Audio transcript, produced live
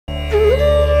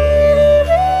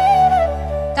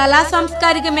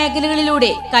കലാസാംസ്കാരിക മേഖലകളിലൂടെ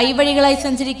കൈവഴികളായി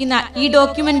സഞ്ചരിക്കുന്ന ഈ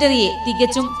ഡോക്യുമെന്ററിയെ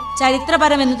തികച്ചും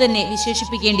ചരിത്രപരമെന്നു തന്നെ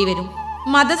വിശേഷിപ്പിക്കേണ്ടി വരും.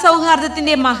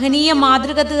 മതസൗഹാർദ്ദത്തിന്റെ മഹനീയ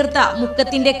മാതൃക തീർത്ത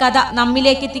മുക്കത്തിന്റെ കഥ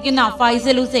നമ്മിലേക്കെത്തിക്കുന്ന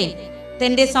ഫൈസൽ ഹുസൈൻ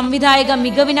തന്റെ സംവിധായക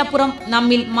മികവിനപ്പുറം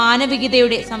നമ്മിൽ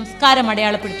മാനവികതയുടെ സംസ്കാരം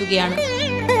അടയാളപ്പെടുത്തുകയാണ്.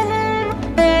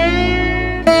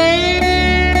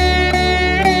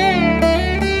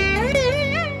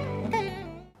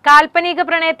 കാൽപ്പനിക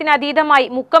പ്രണയത്തിന് അതീതമായി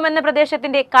മുക്കം എന്ന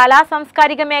പ്രദേശത്തിന്റെ കലാ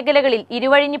സാംസ്കാരിക മേഖലകളിൽ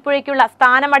ഇരുവഴിഞ്ഞിപ്പുഴയ്ക്കുള്ള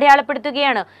സ്ഥാനം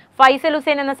അടയാളപ്പെടുത്തുകയാണ് ഫൈസൽ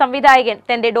ഹുസൈൻ എന്ന സംവിധായകൻ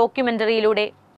തന്റെ ഡോക്യുമെന്ററിയിലൂടെ.